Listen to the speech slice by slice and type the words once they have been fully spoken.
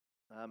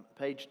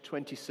Page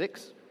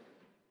 26,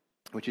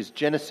 which is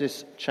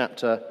Genesis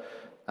chapter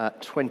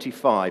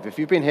 25. If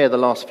you've been here the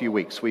last few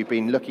weeks, we've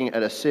been looking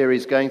at a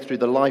series going through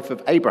the life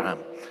of Abraham.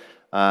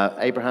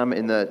 Abraham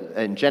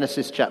in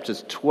Genesis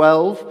chapters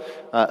 12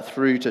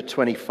 through to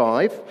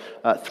 25.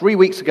 3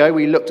 weeks ago,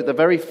 we looked at the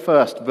very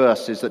first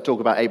verses that talk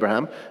about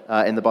Abraham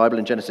in the Bible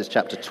in Genesis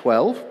chapter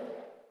 12.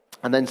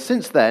 And then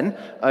since then,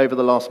 over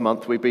the last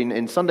month, we've been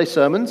in Sunday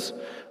sermons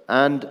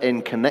and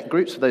in Connect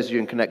groups. For those of you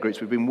in Connect groups,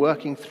 we've been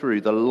working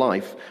through the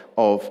life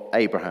of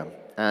Abraham.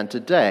 And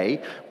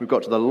today, we've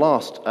got to the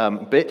last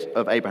bit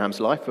of Abraham's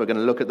life. We're going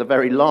to look at the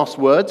very last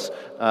words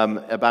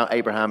about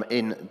Abraham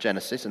in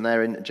Genesis, and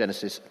they're in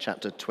Genesis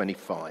chapter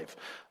 25.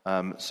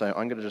 So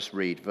I'm going to just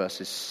read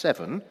verses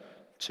 7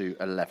 to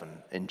 11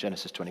 in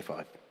Genesis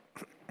 25.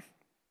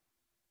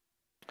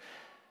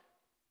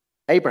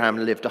 Abraham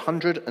lived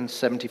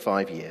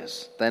 175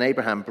 years. Then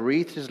Abraham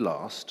breathed his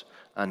last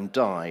and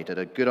died at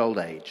a good old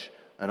age,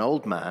 an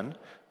old man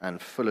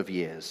and full of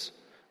years,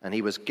 and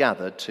he was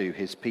gathered to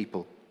his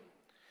people.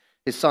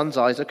 His sons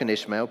Isaac and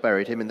Ishmael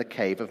buried him in the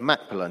cave of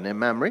Machpelah near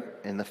Mamre,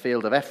 in the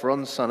field of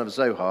Ephron, son of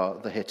Zohar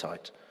the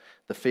Hittite,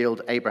 the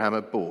field Abraham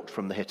had bought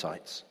from the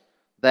Hittites.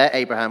 There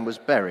Abraham was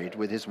buried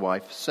with his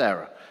wife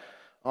Sarah.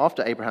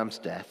 After Abraham's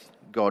death,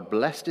 God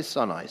blessed his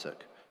son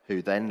Isaac,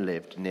 who then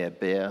lived near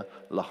Beer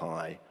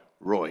Lahai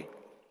Roi.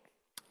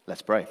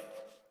 Let's pray.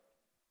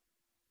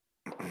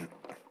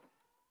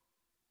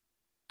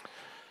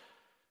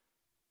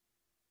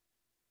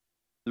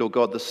 Lord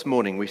God, this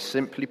morning we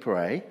simply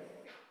pray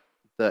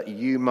that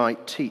you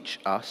might teach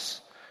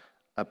us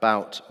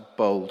about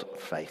bold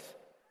faith.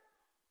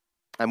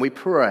 And we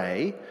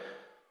pray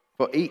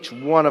for each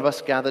one of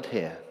us gathered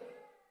here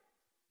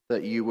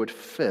that you would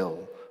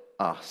fill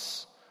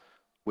us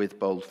with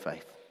bold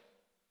faith.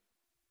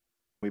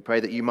 We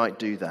pray that you might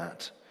do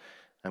that.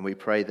 And we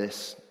pray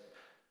this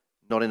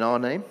not in our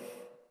name,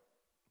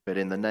 but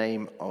in the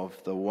name of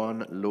the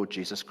one Lord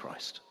Jesus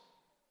Christ.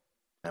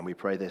 And we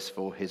pray this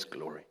for his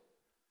glory.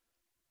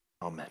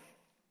 Amen.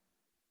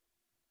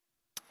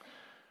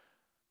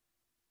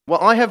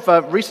 Well, I have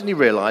recently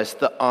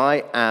realized that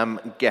I am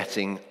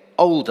getting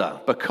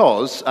older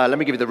because, let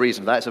me give you the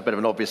reason for that. It's a bit of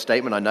an obvious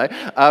statement, I know.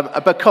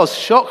 Because,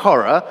 shock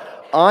horror,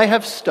 I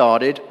have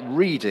started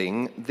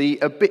reading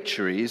the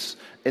obituaries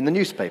in the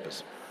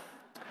newspapers.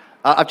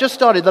 I've just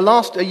started, the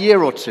last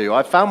year or two,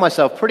 I've found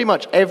myself pretty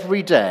much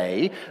every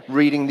day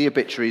reading the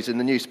obituaries in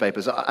the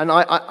newspapers. And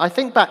I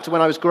think back to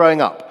when I was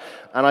growing up,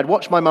 and I'd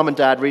watch my mum and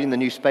dad reading the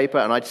newspaper,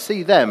 and I'd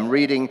see them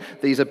reading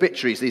these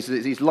obituaries,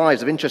 these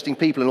lives of interesting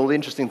people and all the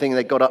interesting things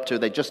they got up to,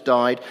 they just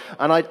died.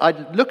 And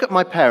I'd look at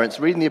my parents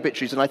reading the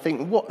obituaries, and I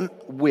think, what a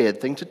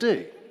weird thing to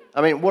do.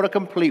 I mean, what a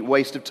complete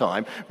waste of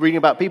time, reading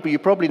about people you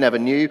probably never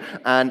knew,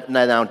 and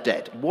they're now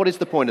dead. What is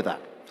the point of that?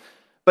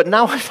 But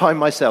now I find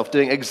myself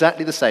doing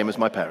exactly the same as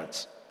my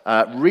parents,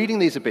 reading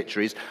these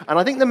obituaries. And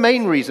I think the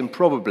main reason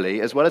probably,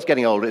 as well as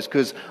getting older, is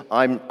because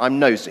I'm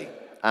nosy.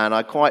 And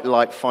I quite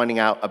like finding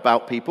out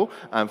about people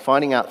and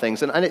finding out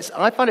things. And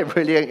I find it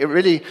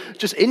really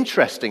just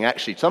interesting,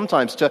 actually,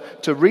 sometimes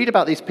to read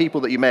about these people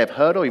that you may have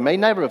heard or you may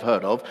never have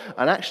heard of,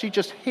 and actually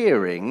just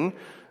hearing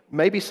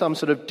maybe some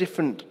sort of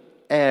different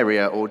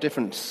area or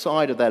different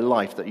side of their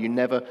life that you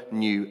never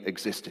knew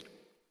existed.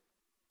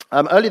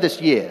 Earlier this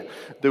year,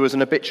 there was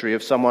an obituary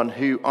of someone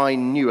who I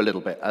knew a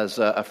little bit as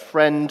a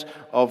friend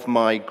of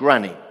my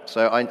granny.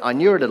 So I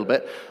knew her a little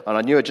bit, and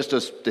I knew her just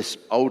as this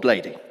old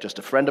lady, just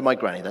a friend of my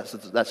granny.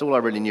 That's all I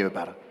really knew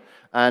about her.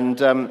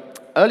 And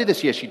earlier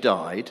this year, she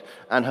died,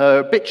 and her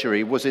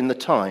obituary was in the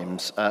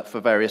Times for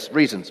various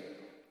reasons.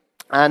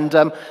 And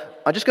I'm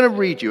just going to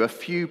read you a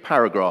few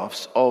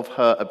paragraphs of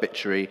her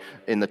obituary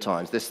in the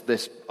Times.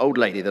 This old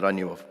lady that I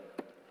knew of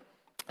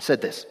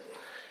said this.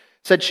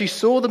 Said she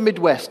saw the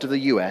Midwest of the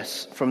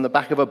US from the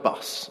back of a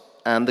bus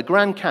and the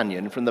Grand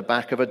Canyon from the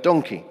back of a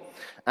donkey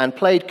and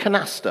played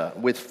canasta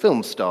with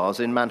film stars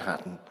in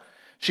Manhattan.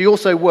 She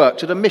also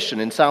worked at a mission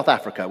in South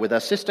Africa with her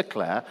sister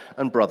Claire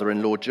and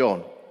brother-in-law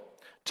John.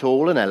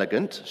 Tall and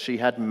elegant, she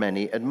had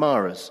many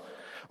admirers.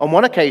 On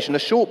one occasion, a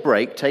short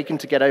break taken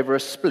to get over a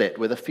split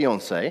with a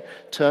fiancé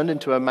turned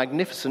into a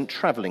magnificent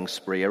traveling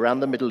spree around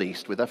the Middle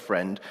East with her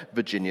friend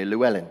Virginia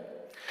Llewellyn.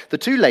 The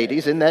two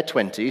ladies in their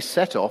 20s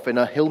set off in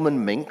a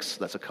Hillman Minx,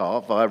 that's a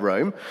car, via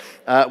Rome,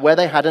 where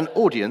they had an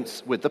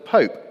audience with the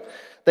Pope.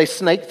 They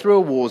snaked through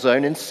a war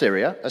zone in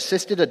Syria,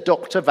 assisted a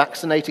doctor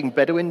vaccinating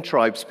Bedouin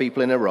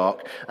tribespeople in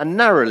Iraq, and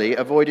narrowly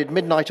avoided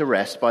midnight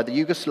arrest by the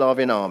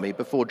Yugoslavian army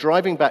before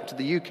driving back to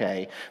the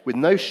UK with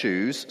no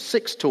shoes,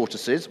 6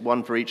 tortoises,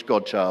 one for each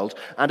godchild,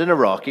 and an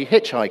Iraqi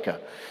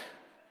hitchhiker.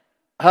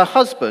 Her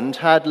husband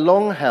had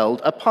long held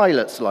a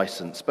pilot's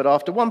license, but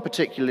after one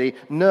particularly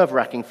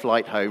nerve-wracking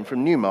flight home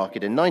from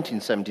Newmarket in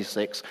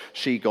 1976,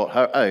 she got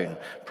her own,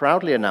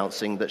 proudly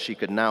announcing that she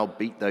could now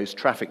beat those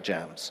traffic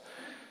jams.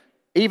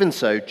 Even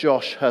so,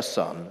 Josh, her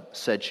son,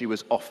 said she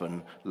was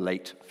often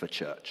late for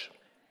church.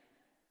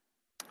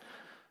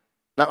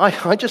 Now,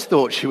 I just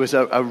thought she was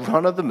a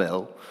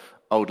run-of-the-mill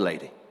old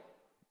lady,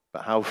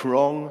 but how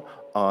wrong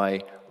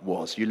I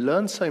was. You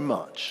learn so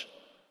much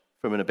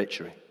from an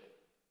obituary.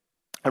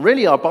 And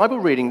really, our Bible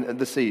reading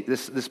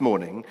this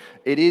morning,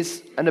 it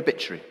is an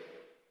obituary.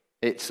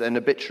 It's an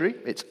obituary.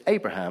 It's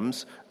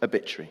Abraham's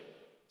obituary.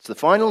 It's the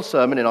final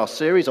sermon in our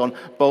series on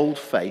bold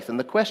faith. And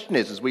the question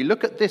is, as we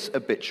look at this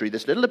obituary,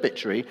 this little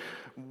obituary,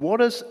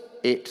 what does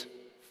it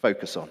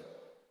focus on?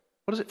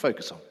 What does it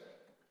focus on?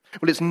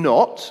 Well, it's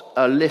not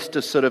a list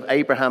of sort of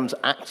Abraham's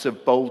acts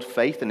of bold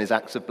faith and his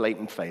acts of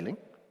blatant failing.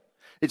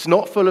 It's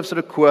not full of sort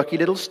of quirky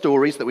little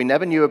stories that we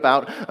never knew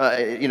about,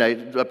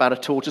 about a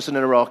tortoise and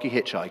an Iraqi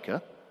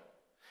hitchhiker.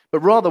 But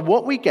rather,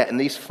 what we get in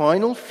these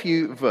final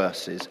few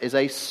verses is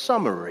a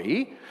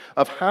summary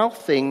of how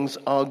things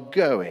are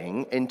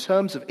going in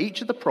terms of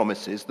each of the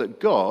promises that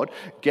God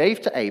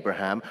gave to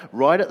Abraham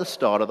right at the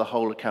start of the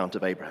whole account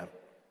of Abraham.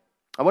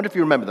 I wonder if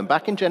you remember them.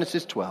 Back in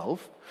Genesis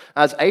 12,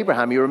 as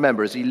Abraham, you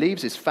remember, as he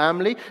leaves his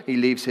family, he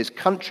leaves his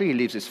country, he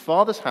leaves his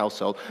father's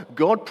household,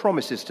 God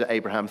promises to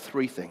Abraham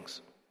three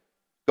things.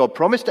 God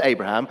promised to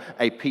Abraham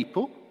a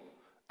people,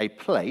 a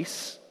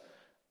place,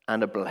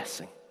 and a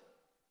blessing.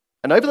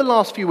 And over the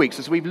last few weeks,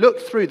 as we've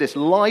looked through this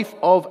life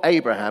of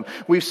Abraham,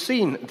 we've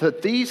seen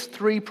that these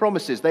three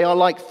promises, they are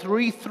like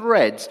three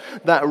threads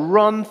that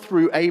run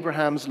through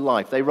Abraham's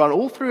life. They run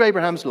all through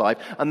Abraham's life,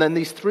 and then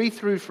these three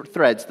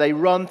threads, they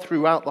run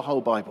throughout the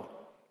whole Bible.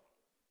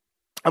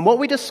 And what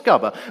we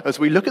discover as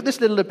we look at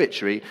this little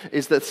obituary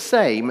is the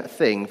same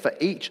thing for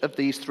each of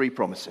these three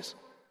promises.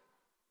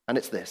 And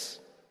it's this,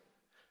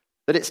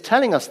 that it's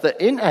telling us that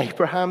in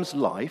Abraham's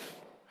life,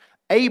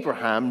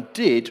 Abraham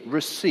did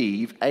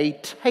receive a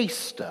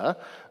taster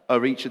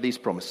of each of these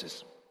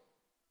promises.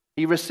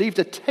 He received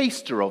a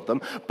taster of them,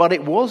 but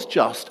it was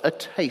just a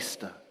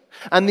taster.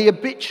 And the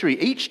obituary,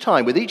 each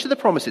time, with each of the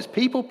promises,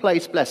 people,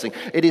 place, blessing,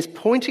 it is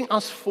pointing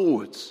us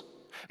forwards.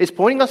 It's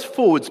pointing us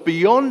forwards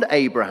beyond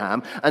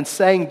Abraham and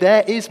saying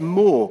there is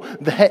more,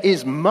 there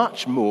is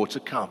much more to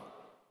come.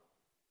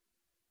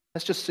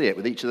 Let's just see it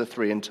with each of the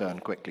three in turn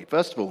quickly.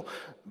 First of all,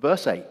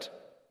 verse 8.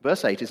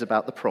 Verse 8 is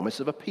about the promise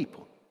of a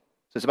people.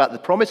 So it's about the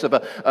promise of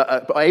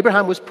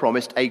Abraham was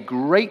promised a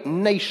great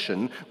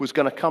nation was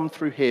going to come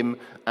through him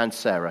and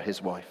Sarah,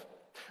 his wife.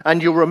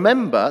 And you'll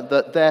remember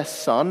that their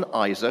son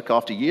Isaac,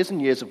 after years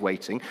and years of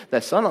waiting, their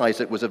son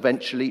Isaac was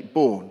eventually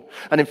born.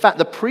 And in fact,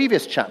 the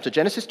previous chapter,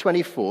 Genesis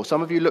 24,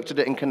 some of you looked at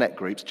it in Connect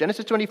groups,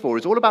 Genesis 24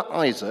 is all about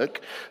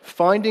Isaac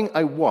finding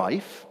a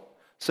wife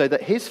so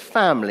that his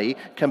family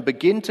can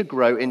begin to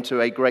grow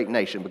into a great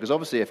nation. Because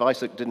obviously if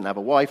Isaac didn't have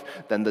a wife,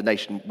 then the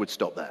nation would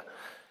stop there.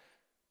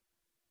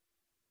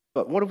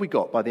 But what have we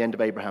got by the end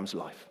of Abraham's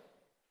life?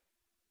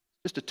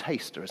 Just a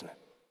taster, isn't it?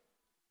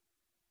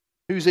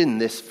 Who's in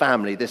this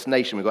family, this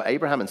nation? We've got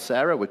Abraham and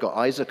Sarah, we've got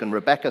Isaac and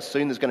Rebekah,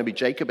 soon there's going to be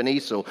Jacob and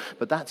Esau,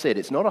 but that's it.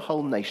 It's not a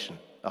whole nation.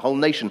 A whole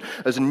nation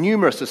as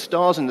numerous as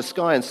stars in the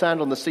sky and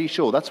sand on the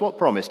seashore. That's what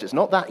promised. It's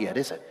not that yet,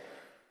 is it?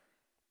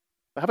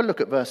 But have a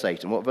look at verse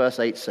 8 and what verse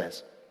 8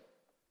 says.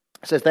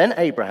 It says, "Then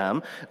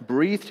Abraham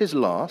breathed his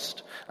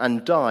last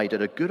and died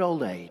at a good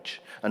old age,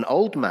 an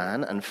old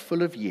man and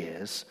full of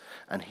years,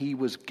 and he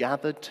was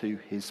gathered to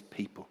his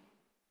people."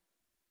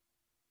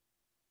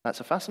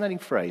 That's a fascinating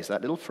phrase,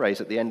 that little phrase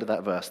at the end of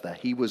that verse there.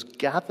 He was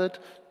gathered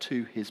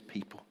to his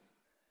people.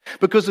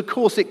 Because, of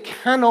course, it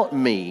cannot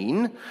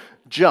mean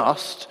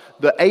just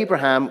that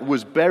Abraham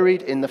was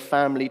buried in the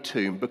family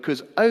tomb,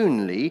 because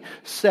only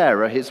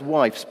Sarah, his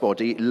wife's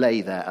body,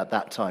 lay there at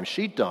that time.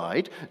 She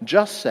died,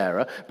 just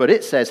Sarah, but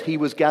it says he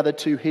was gathered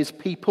to his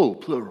people,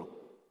 plural.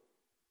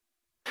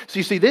 So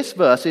you see, this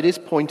verse, it is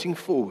pointing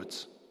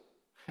forwards.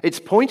 It's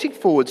pointing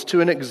forwards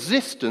to an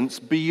existence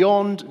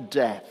beyond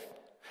death.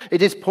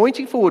 It is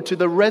pointing forward to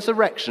the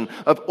resurrection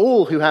of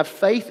all who have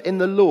faith in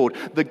the Lord,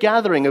 the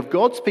gathering of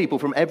God's people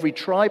from every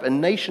tribe and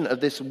nation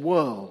of this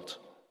world.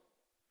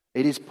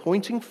 It is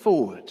pointing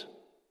forward.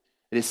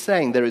 It is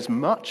saying there is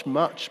much,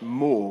 much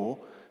more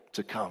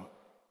to come.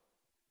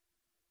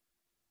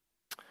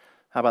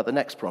 How about the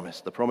next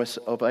promise? The promise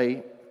of a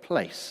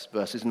place,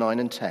 verses 9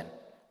 and 10.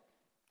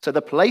 So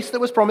the place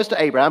that was promised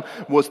to Abraham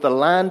was the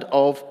land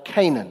of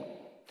Canaan.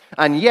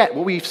 And yet,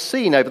 what we've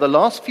seen over the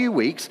last few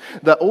weeks,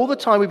 that all the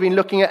time we've been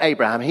looking at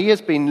Abraham, he has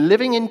been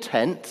living in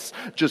tents,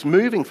 just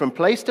moving from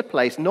place to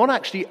place, not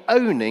actually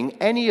owning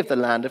any of the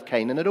land of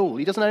Canaan at all.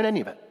 He doesn't own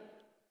any of it.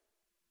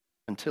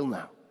 Until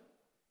now.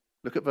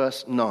 Look at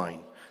verse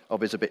 9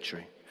 of his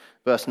obituary.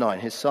 Verse 9,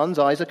 his sons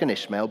Isaac and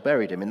Ishmael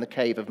buried him in the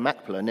cave of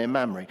Machpelah near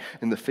Mamre,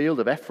 in the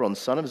field of Ephron,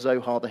 son of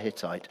Zohar the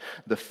Hittite,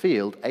 the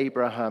field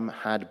Abraham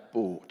had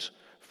bought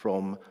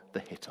from the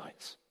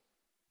Hittites.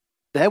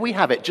 There we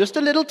have it, just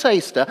a little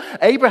taster.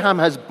 Abraham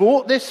has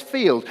bought this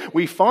field.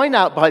 We find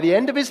out by the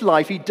end of his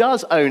life he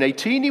does own a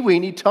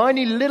teeny-weeny,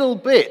 tiny little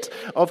bit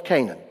of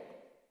Canaan.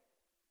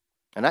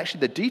 And actually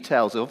the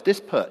details of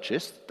this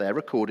purchase, they're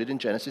recorded in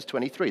Genesis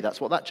 23.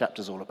 That's what that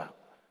chapter's all about.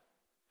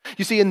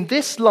 You see, in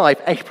this life,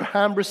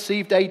 Abraham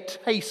received a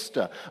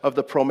taster of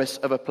the promise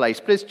of a place.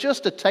 But it's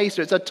just a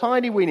taster. It's a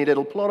tiny-weeny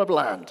little plot of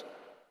land.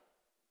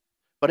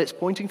 But it's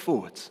pointing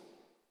forwards,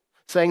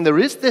 saying there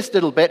is this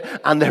little bit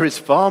and there is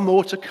far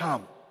more to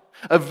come.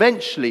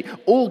 Eventually,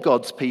 all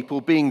God's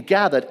people being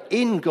gathered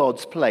in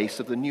God's place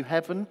of the new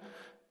heaven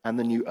and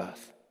the new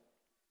earth.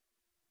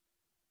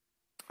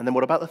 And then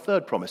what about the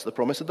third promise, the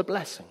promise of the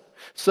blessing?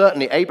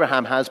 Certainly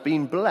Abraham has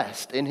been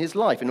blessed in his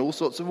life in all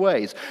sorts of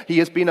ways. He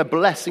has been a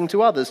blessing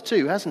to others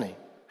too, hasn't he?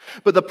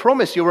 But the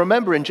promise, you'll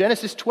remember in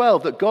Genesis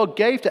 12, that God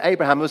gave to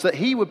Abraham was that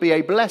he would be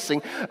a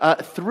blessing.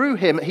 Through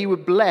him, he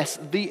would bless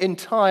the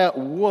entire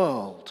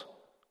world.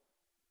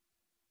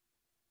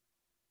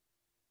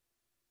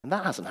 And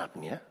that hasn't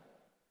happened yet.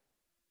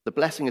 The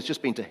blessing has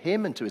just been to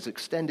him and to his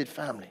extended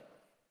family.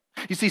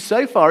 You see,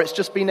 so far it's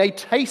just been a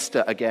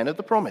taster again of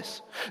the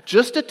promise.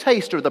 Just a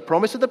taster of the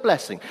promise of the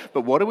blessing.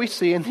 But what do we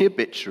see in the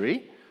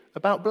obituary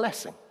about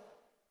blessing?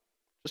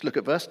 Just look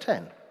at verse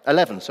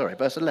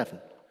 11.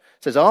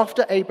 It says,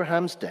 after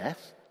Abraham's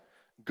death,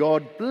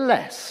 God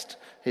blessed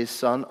his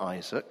son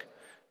Isaac,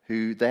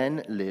 who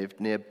then lived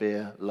near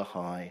Beer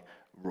Lahai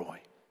Roi.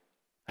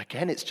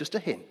 Again, it's just a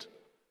hint.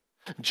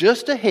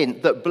 Just a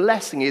hint that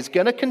blessing is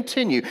going to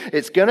continue.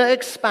 It's going to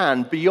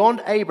expand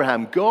beyond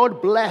Abraham.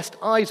 God blessed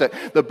Isaac.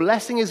 The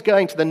blessing is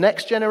going to the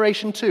next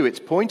generation too. It's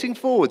pointing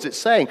forwards. It's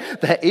saying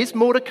there is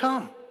more to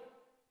come.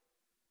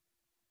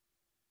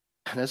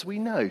 And as we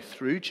know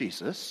through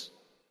Jesus,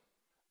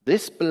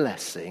 this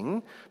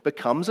blessing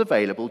becomes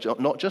available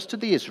not just to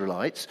the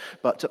Israelites,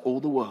 but to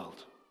all the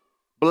world.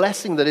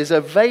 Blessing that is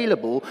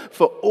available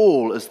for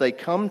all as they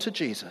come to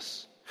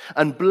Jesus.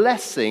 And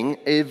blessing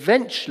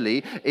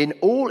eventually in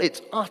all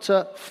its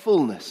utter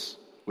fullness,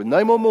 with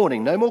no more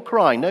mourning, no more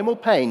crying, no more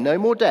pain, no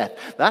more death.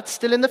 That's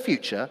still in the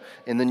future,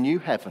 in the new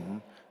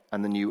heaven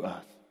and the new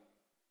earth.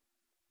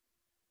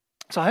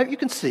 So I hope you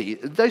can see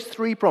those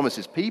three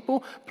promises: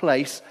 people,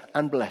 place,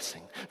 and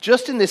blessing.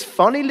 Just in this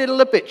funny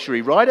little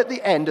obituary right at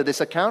the end of this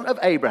account of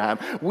Abraham,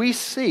 we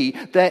see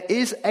there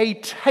is a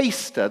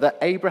taster that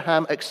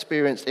Abraham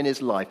experienced in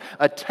his life,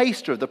 a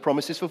taster of the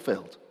promises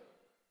fulfilled.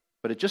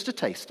 But it's just a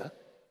taster.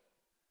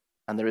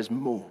 And there is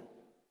more.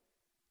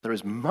 There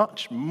is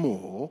much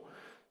more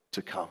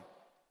to come.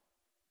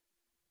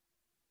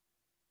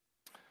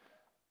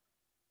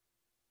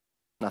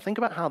 Now think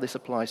about how this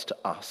applies to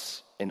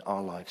us in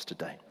our lives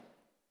today.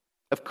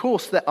 Of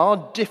course, there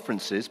are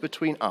differences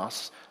between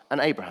us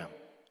and Abraham.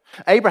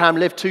 Abraham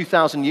lived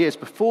 2,000 years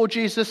before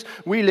Jesus.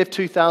 We live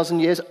 2,000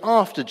 years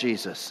after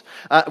Jesus.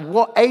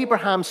 What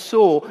Abraham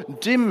saw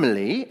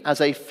dimly as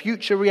a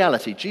future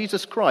reality,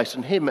 Jesus Christ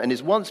and him and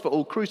his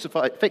once-for-all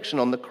crucifixion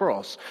on the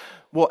cross,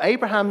 what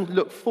Abraham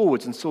looked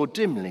forwards and saw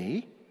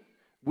dimly,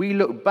 we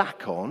look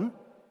back on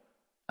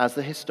as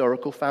the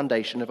historical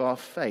foundation of our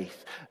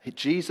faith.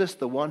 Jesus,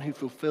 the one who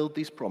fulfilled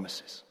these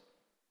promises.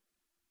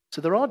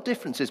 So there are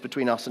differences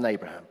between us and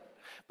Abraham.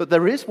 But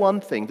there is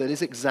one thing that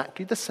is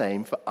exactly the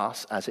same for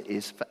us as it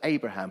is for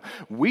Abraham.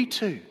 We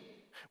too,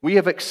 we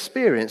have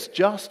experienced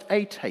just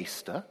a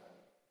taster,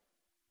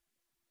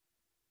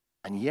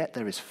 and yet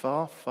there is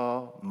far,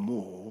 far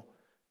more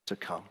to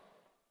come.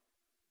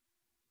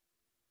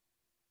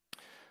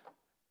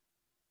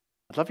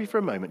 I'd love you for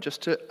a moment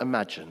just to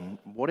imagine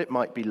what it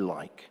might be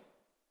like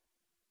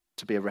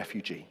to be a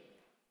refugee.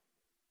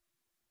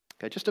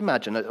 Okay, just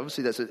imagine,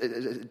 obviously that's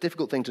a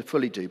difficult thing to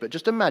fully do, but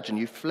just imagine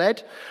you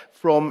fled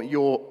from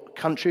your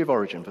country of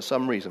origin for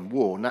some reason,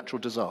 war, natural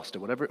disaster,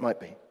 whatever it might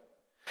be.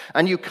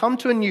 And you come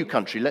to a new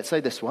country, let's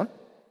say this one,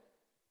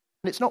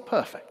 and it's not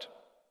perfect.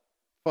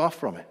 Far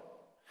from it.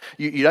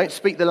 You don't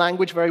speak the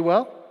language very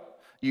well.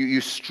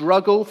 You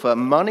struggle for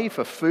money,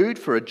 for food,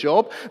 for a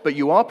job, but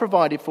you are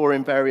provided for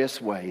in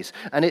various ways.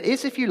 And it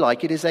is, if you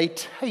like, it is a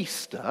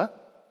taster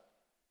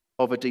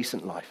of a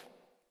decent life.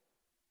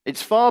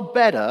 It's far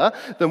better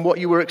than what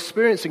you were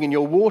experiencing in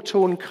your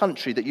war-torn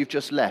country that you've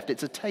just left.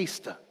 It's a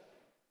taster.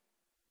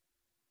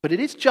 But it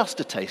is just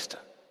a taster.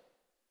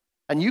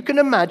 And you can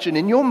imagine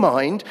in your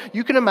mind,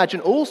 you can imagine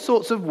all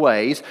sorts of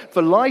ways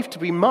for life to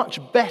be much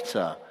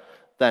better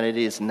than it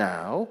is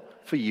now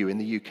for you in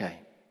the UK.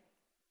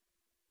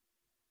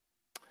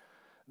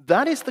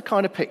 That is the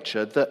kind of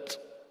picture that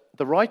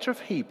the writer of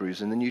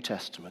Hebrews in the New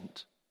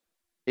Testament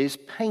is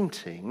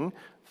painting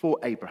for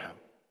Abraham.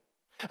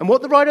 And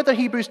what the writer of the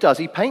Hebrews does,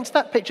 he paints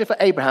that picture for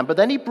Abraham, but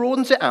then he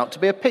broadens it out to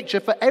be a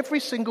picture for every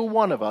single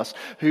one of us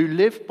who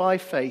live by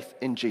faith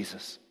in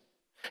Jesus.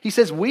 He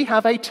says we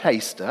have a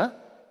taster,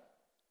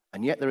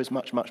 and yet there is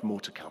much, much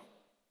more to come.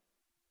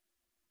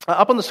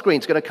 Up on the screen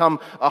is going to come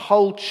a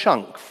whole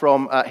chunk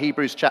from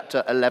Hebrews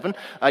chapter 11.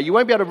 You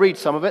won't be able to read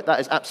some of it, that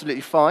is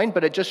absolutely fine,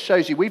 but it just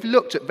shows you, we've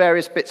looked at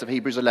various bits of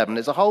Hebrews 11.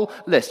 There's a whole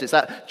list. It's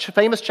that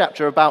famous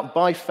chapter about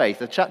by faith,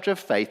 the chapter of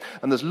faith,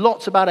 and there's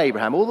lots about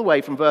Abraham, all the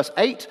way from verse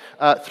 8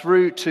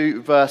 through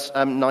to verse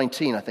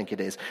 19, I think it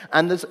is.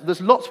 And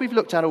there's lots we've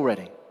looked at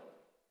already.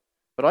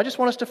 But I just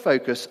want us to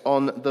focus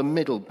on the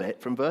middle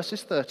bit from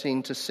verses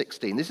 13 to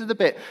 16. This is the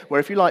bit where,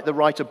 if you like, the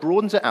writer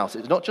broadens it out.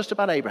 It's not just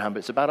about Abraham, but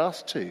it's about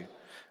us too.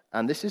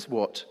 And this is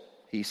what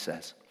he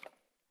says.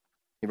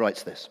 He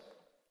writes this: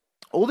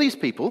 all these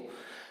people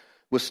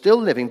were still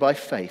living by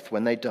faith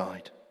when they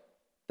died.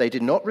 They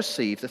did not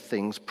receive the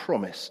things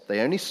promised.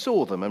 They only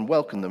saw them and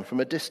welcomed them from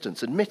a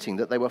distance, admitting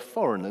that they were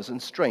foreigners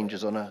and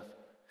strangers on earth.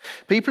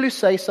 People who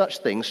say such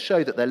things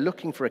show that they're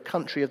looking for a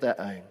country of their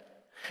own.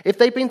 If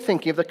they'd been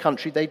thinking of the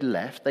country they'd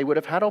left, they would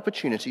have had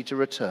opportunity to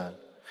return.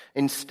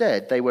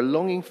 Instead, they were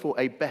longing for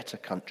a better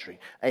country,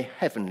 a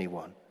heavenly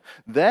one.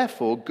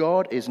 Therefore,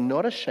 God is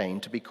not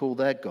ashamed to be called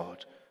their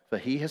God, for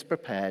he has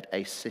prepared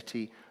a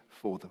city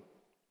for them.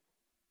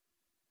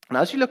 And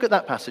as you look at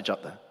that passage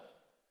up there,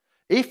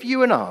 if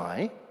you and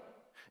I,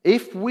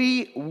 if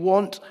we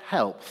want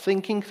help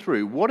thinking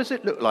through what does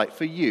it look like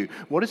for you,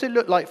 what does it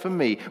look like for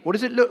me, what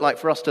does it look like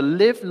for us to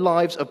live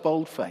lives of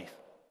bold faith?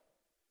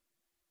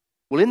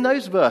 Well, in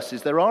those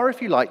verses, there are,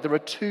 if you like, there are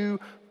two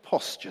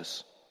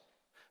postures.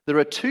 There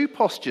are two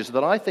postures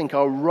that I think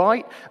are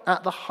right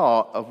at the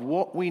heart of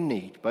what we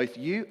need, both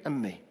you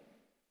and me.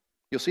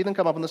 You'll see them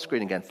come up on the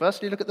screen again.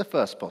 Firstly, look at the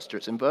first posture.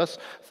 It's in verse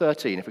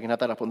 13, if we can have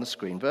that up on the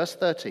screen. Verse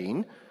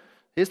 13,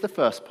 here's the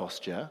first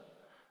posture,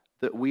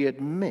 that we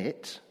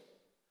admit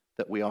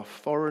that we are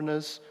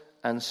foreigners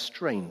and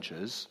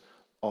strangers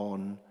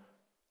on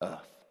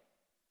earth.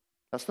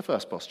 That's the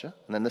first posture.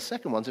 And then the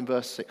second one's in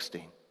verse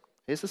 16.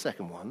 Here's the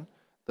second one,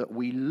 that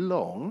we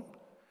long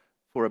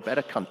for a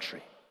better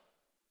country,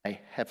 a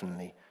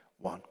heavenly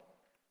one.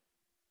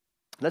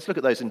 Let's look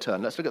at those in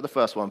turn. Let's look at the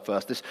first one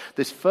first.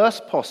 This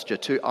first posture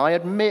to, I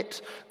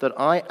admit that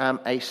I am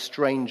a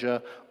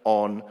stranger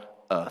on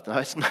earth.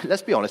 Now,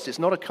 let's be honest, it's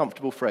not a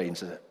comfortable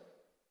phrase, is it?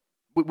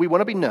 We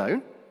want to be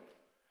known.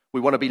 We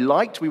want to be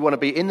liked. We want to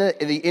be in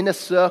the inner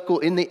circle,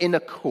 in the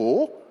inner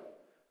core.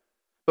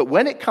 But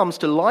when it comes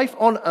to life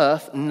on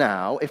earth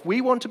now, if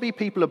we want to be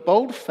people of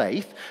bold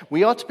faith,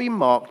 we are to be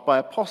marked by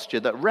a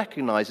posture that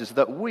recognizes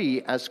that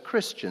we as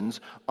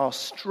Christians are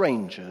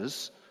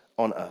strangers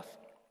on earth.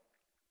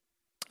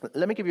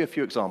 Let me give you a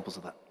few examples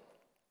of that.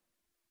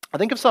 I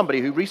think of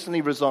somebody who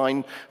recently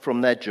resigned from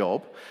their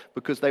job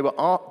because they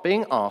were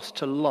being asked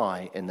to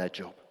lie in their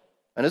job.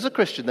 And as a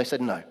Christian, they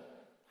said no.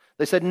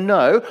 They said,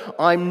 no,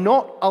 I'm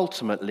not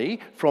ultimately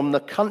from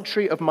the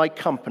country of my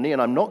company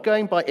and I'm not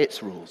going by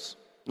its rules.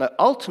 No,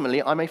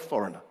 ultimately, I'm a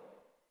foreigner.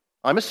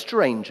 I'm a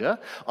stranger.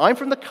 I'm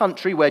from the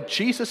country where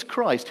Jesus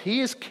Christ,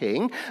 he is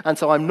king, and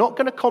so I'm not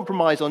going to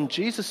compromise on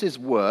Jesus'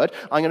 word.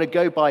 I'm going to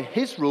go by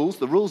his rules,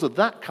 the rules of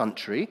that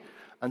country,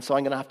 and so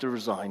I'm going to have to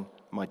resign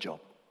my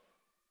job.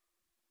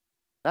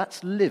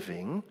 That's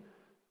living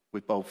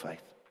with bold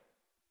faith.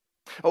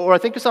 Or I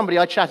think of somebody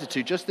I chatted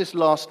to just this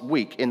last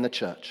week in the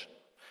church.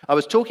 I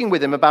was talking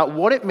with him about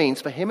what it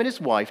means for him and his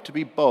wife to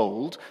be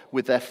bold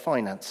with their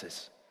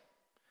finances.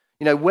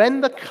 You know, when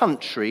the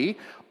country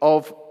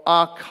of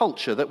our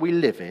culture that we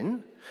live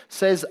in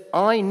says,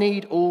 I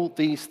need all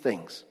these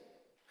things,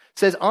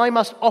 says, I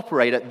must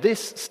operate at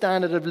this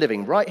standard of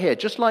living right here,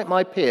 just like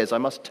my peers, I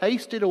must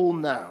taste it all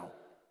now.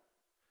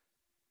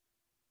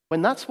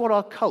 When that's what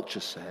our culture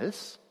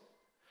says,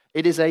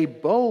 it is a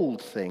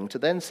bold thing to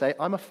then say,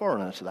 I'm a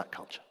foreigner to that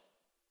culture.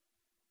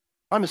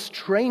 I'm a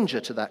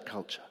stranger to that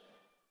culture.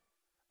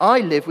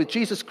 I live with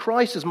Jesus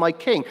Christ as my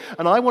king,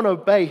 and I want to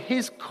obey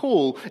his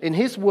call in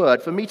his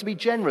word for me to be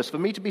generous, for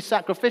me to be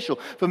sacrificial,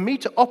 for me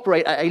to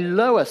operate at a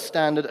lower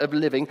standard of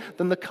living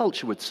than the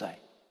culture would say.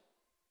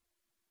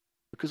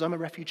 Because I'm a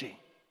refugee.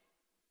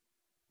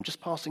 I'm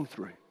just passing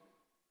through.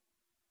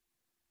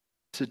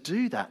 To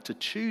do that, to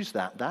choose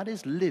that, that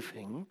is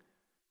living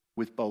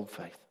with bold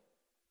faith.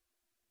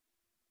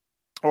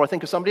 Or I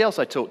think of somebody else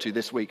I talked to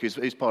this week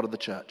who's part of the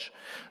church.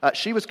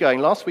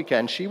 Last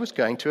weekend, she was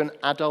going to an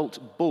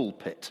adult bull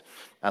pit,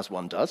 as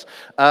one does.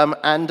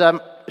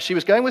 She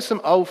was going with some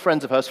old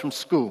friends of hers from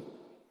school.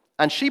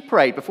 And she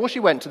prayed, before she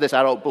went to this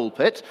adult bull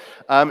pit,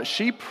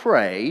 she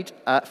prayed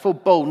for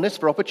boldness,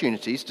 for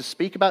opportunities to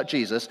speak about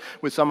Jesus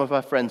with some of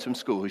her friends from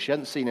school who she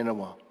hadn't seen in a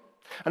while.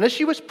 And as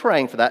she was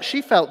praying for that,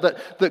 she felt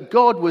that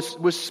God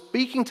was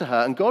speaking to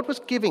her, and God was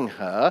giving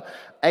her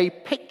a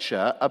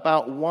picture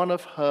about one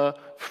of her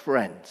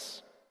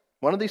friends.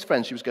 One of these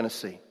friends she was going to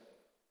see.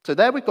 So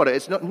there we've got it.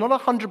 It's not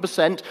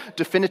 100%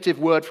 definitive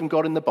word from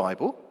God in the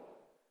Bible,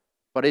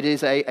 but it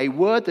is a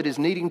word that is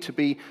needing to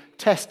be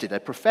tested, a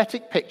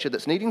prophetic picture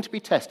that's needing to be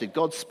tested.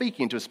 God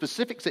speaking to a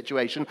specific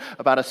situation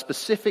about a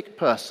specific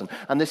person.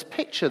 And this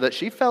picture that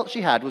she felt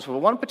she had was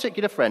for one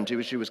particular friend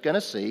who she was going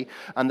to see,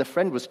 and the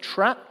friend was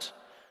trapped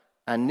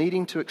and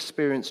needing to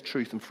experience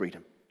truth and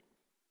freedom.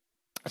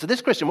 So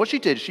this Christian, what she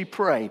did, she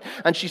prayed,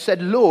 and she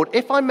said, Lord,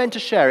 if I'm meant to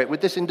share it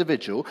with this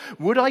individual,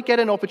 would I get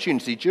an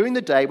opportunity during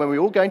the day when we're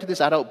all going to this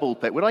adult bull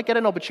pit, would I get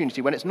an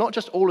opportunity when it's not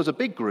just all as a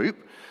big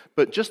group,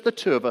 but just the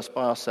two of us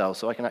by ourselves,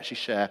 so I can actually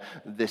share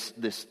this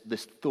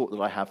thought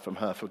that I have from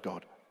her for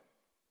God?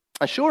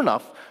 And sure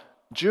enough,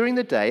 during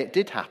the day, it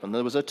did happen.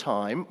 There was a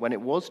time when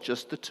it was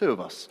just the two of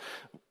us.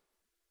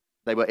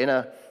 They were in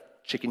a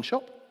chicken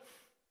shop,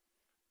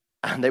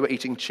 and they were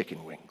eating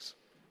chicken wings.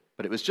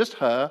 But it was just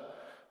her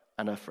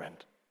and her friend.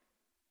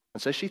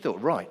 And so she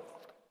thought, right,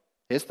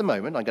 here's the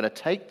moment. I'm going to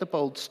take the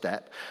bold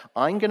step.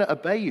 I'm going to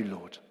obey you,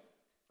 Lord.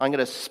 I'm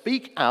going to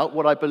speak out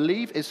what I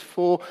believe is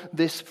for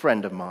this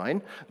friend of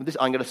mine.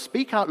 I'm going to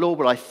speak out, Lord,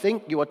 what I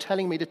think you are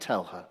telling me to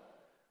tell her.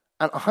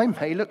 And I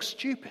may look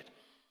stupid.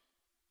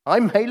 I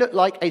may look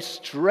like a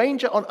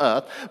stranger on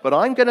earth, but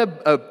I'm going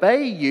to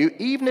obey you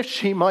even if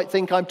she might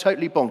think I'm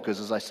totally bonkers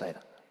as I say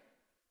that.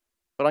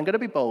 but I'm going to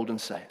be bold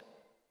and say it.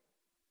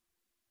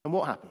 And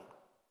what happened?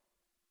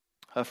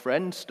 Her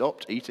friend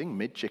stopped eating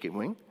mid-chicken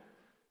wing.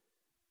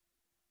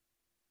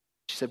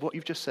 She said, what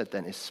you've just said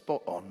then is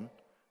spot on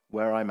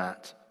where I'm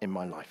at in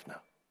my life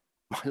now.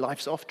 My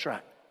life's off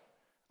track.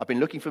 I've been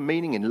looking for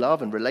meaning in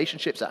love and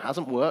relationships. That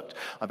hasn't worked.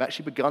 I've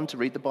actually begun to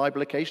read the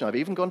Bible occasionally. I've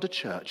even gone to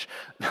church.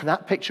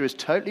 That picture is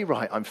totally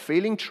right. I'm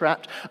feeling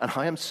trapped and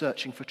I am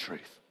searching for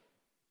truth.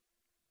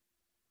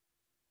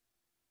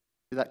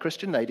 That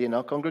Christian lady in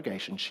our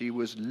congregation, she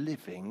was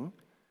living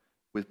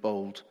with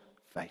bold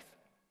faith.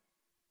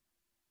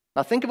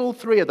 Now think of all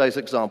three of those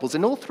examples.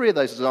 In all three of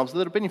those examples, there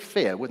would have been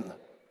fear, wouldn't there?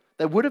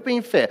 There would have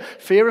been fear.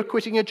 Fear of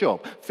quitting your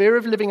job. Fear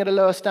of living at a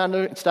lower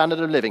standard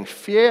of living.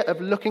 Fear of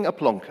looking a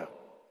plonker.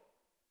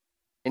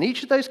 In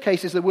each of those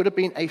cases, there would have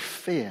been a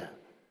fear.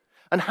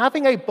 And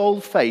having a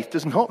bold faith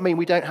does not mean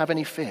we don't have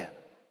any fear.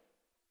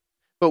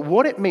 But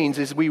what it means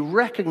is we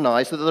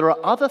recognize that there are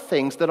other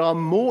things that are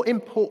more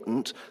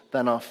important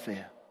than our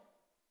fear.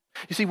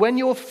 You see, when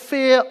your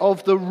fear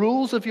of the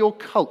rules of your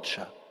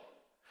culture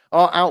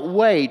are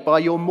outweighed by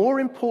your more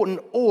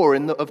important awe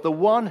of the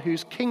one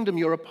whose kingdom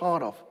you're a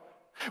part of,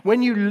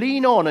 when you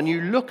lean on and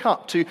you look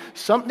up to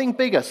something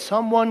bigger,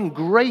 someone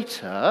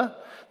greater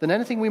than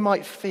anything we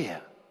might fear,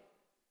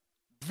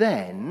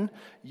 then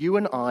you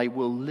and I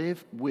will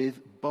live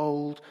with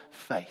bold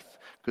faith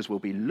because we'll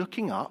be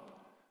looking up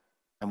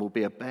and we'll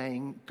be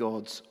obeying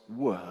God's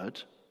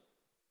word,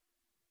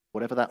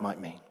 whatever that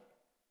might mean.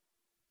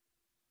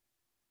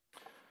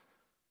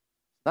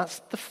 That's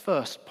the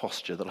first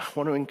posture that I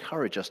want to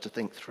encourage us to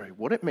think through.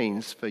 What it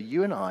means for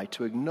you and I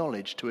to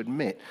acknowledge, to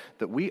admit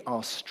that we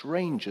are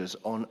strangers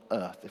on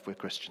earth if we're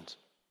Christians.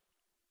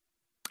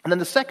 And then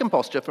the second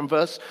posture from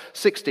verse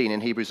 16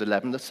 in Hebrews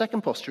 11, the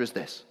second posture is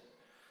this: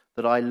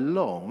 that I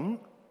long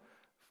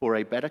for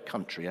a better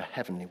country, a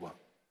heavenly one.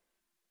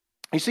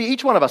 You see,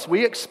 each one of us,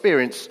 we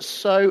experience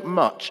so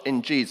much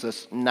in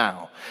Jesus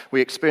now.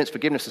 We experience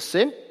forgiveness of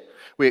sin.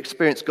 We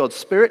experience God's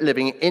Spirit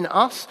living in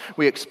us.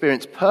 We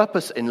experience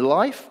purpose in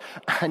life.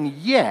 And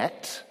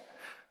yet,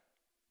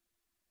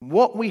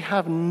 what we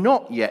have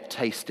not yet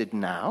tasted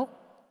now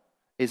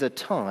is a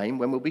time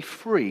when we'll be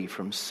free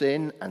from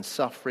sin and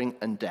suffering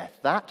and death.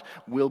 That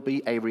will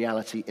be a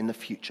reality in the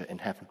future in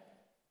heaven.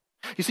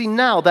 You see,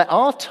 now there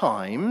are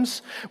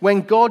times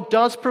when God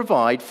does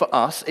provide for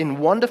us in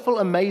wonderful,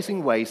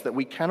 amazing ways that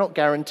we cannot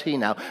guarantee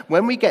now,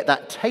 when we get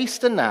that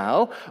taster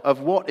now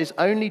of what is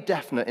only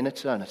definite in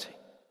eternity.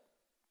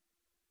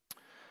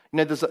 You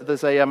know,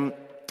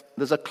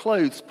 there's a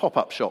clothes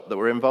pop-up shop that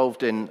we're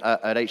involved in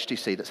at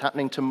HTC that's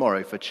happening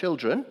tomorrow for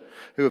children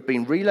who have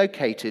been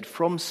relocated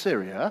from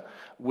Syria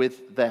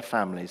with their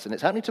families. And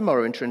it's happening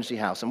tomorrow in Trinity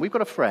House. And we've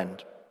got a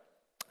friend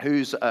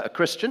who's a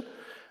Christian,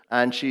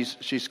 and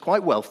she's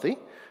quite wealthy,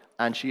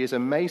 and she is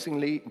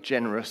amazingly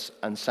generous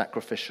and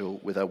sacrificial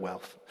with her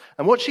wealth.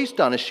 And what she's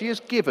done is she has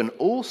given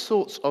all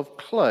sorts of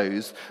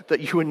clothes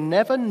that you would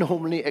never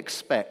normally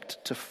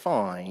expect to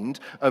find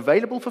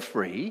available for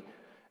free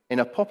in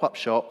a pop-up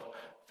shop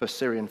for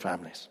Syrian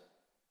families.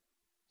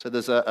 So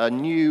there's a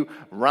new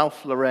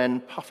Ralph Lauren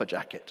puffer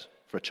jacket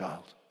for a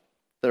child.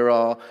 There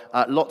are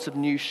lots of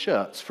new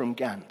shirts from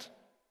Gant.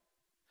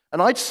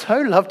 And I'd so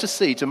love to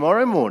see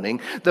tomorrow morning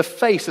the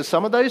face of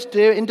some of those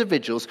dear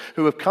individuals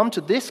who have come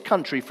to this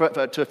country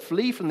to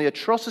flee from the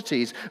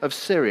atrocities of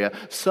Syria,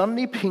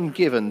 suddenly being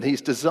given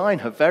these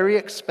designer, very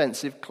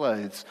expensive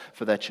clothes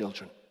for their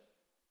children.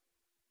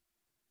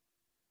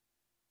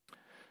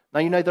 Now,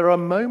 you know, there are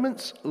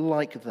moments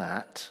like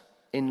that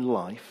in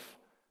life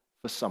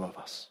for some of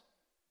us,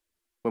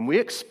 when we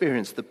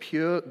experience the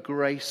pure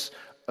grace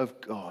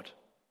of God.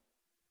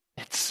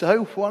 It's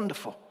so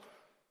wonderful.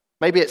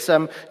 Maybe it's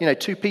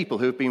two people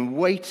who have been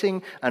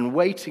waiting and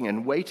waiting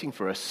and waiting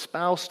for a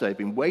spouse. They've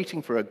been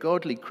waiting for a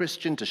godly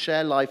Christian to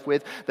share life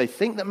with. They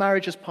think that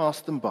marriage has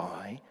passed them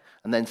by,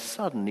 and then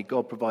suddenly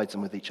God provides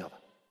them with each other.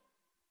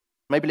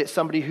 Maybe it's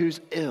somebody who's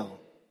ill,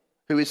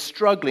 who is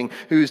struggling,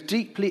 who is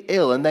deeply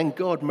ill, and then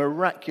God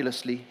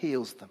miraculously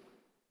heals them.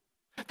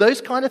 Those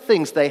kind of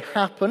things, they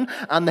happen,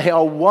 and they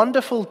are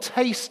wonderful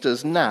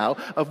tasters now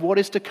of what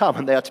is to come,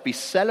 and they are to be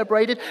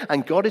celebrated,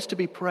 and God is to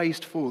be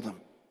praised for them.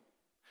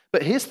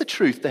 But here's the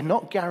truth: they're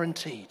not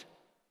guaranteed.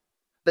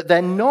 That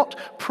they're not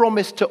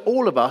promised to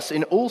all of us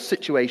in all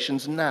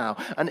situations now.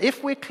 And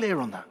if we're clear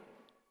on that,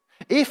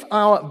 if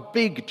our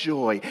big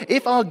joy,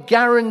 if our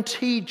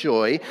guaranteed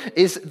joy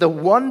is the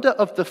wonder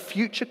of the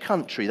future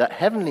country, that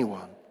heavenly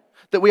one,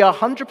 that we are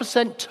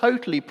 100%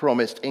 totally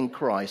promised in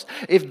Christ,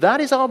 if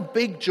that is our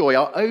big joy,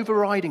 our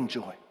overriding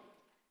joy,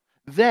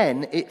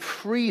 then it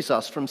frees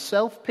us from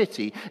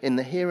self-pity in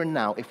the here and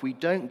now if we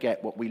don't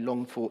get what we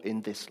long for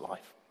in this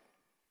life.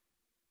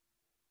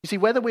 You see,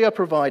 whether we are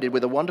provided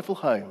with a wonderful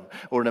home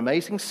or an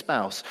amazing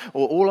spouse,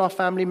 or all our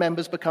family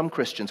members become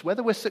Christians,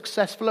 whether we're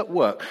successful at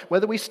work,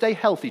 whether we stay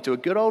healthy to a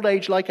good old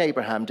age like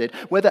Abraham did,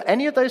 whether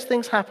any of those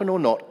things happen or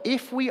not,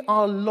 if we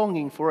are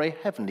longing for a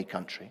heavenly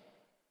country,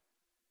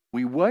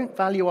 we won't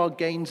value our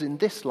gains in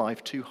this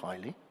life too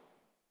highly,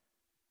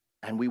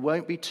 and we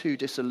won't be too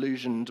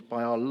disillusioned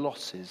by our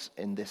losses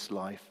in this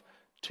life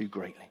too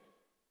greatly.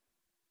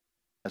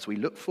 As we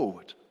look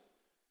forward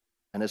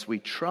and as we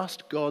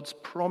trust God's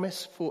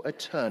promise for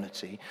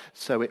eternity,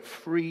 so it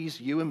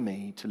frees you and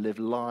me to live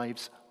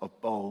lives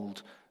of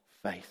bold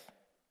faith.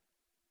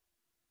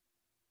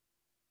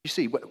 You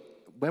see,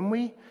 when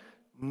we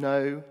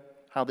know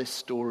how this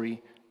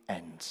story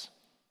ends,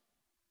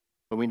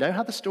 when we know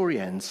how the story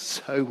ends,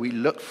 so we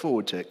look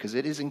forward to it because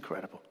it is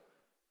incredible.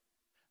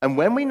 And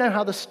when we know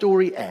how the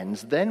story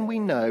ends, then we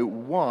know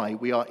why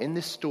we are in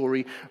this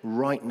story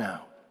right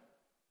now.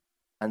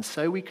 And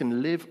so we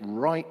can live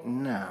right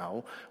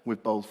now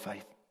with bold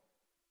faith.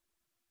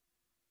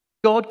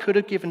 God could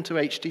have given to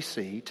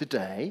HTC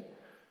today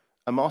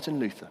a Martin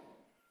Luther,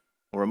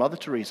 or a Mother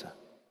Teresa,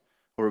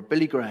 or a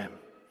Billy Graham,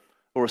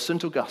 or a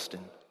St.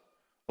 Augustine,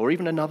 or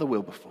even another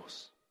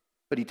Wilberforce,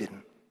 but he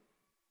didn't.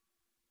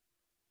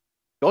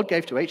 God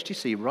gave to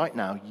HTC right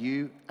now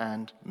you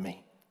and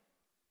me.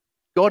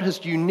 God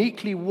has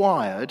uniquely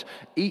wired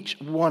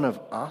each one of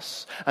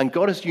us, and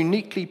God has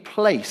uniquely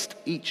placed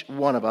each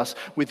one of us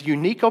with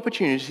unique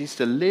opportunities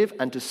to live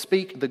and to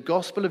speak the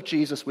gospel of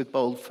Jesus with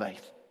bold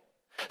faith.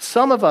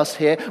 Some of us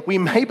here, we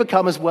may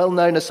become as well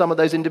known as some of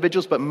those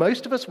individuals, but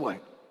most of us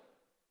won't.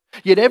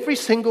 Yet every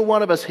single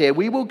one of us here,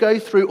 we will go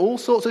through all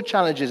sorts of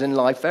challenges in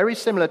life, very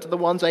similar to the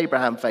ones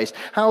Abraham faced.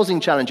 Housing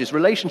challenges,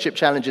 relationship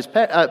challenges,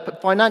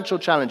 financial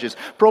challenges,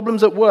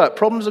 problems at work,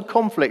 problems of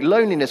conflict,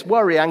 loneliness,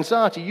 worry,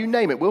 anxiety, you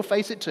name it, we'll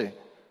face it too.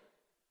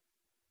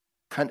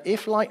 And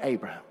if, like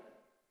Abraham,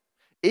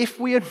 if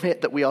we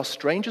admit that we are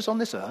strangers on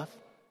this earth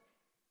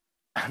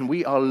and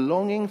we are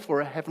longing for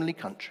a heavenly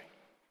country,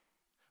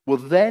 well,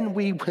 then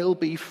we will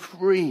be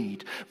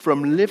freed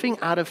from living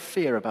out of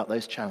fear about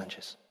those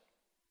challenges.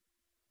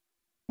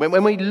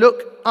 When we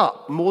look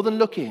up more than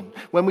look in,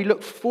 when we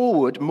look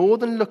forward more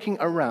than looking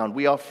around,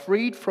 we are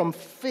freed from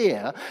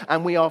fear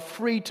and we are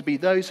freed to be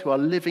those who are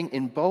living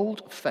in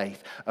bold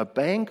faith,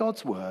 obeying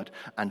God's word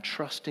and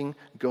trusting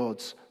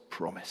God's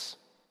promise.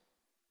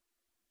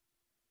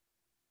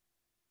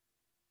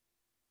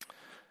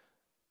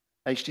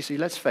 HTC,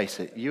 let's face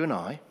it, you and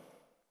I,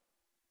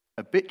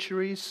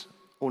 obituaries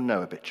or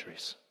no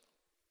obituaries,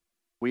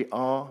 we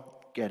are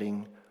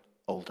getting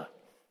older.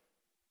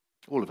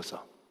 All of us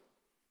are.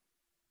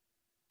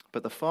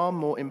 But the far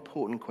more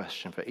important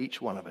question for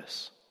each one of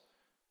us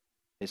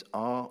is,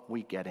 are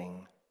we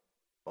getting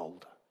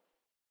bolder?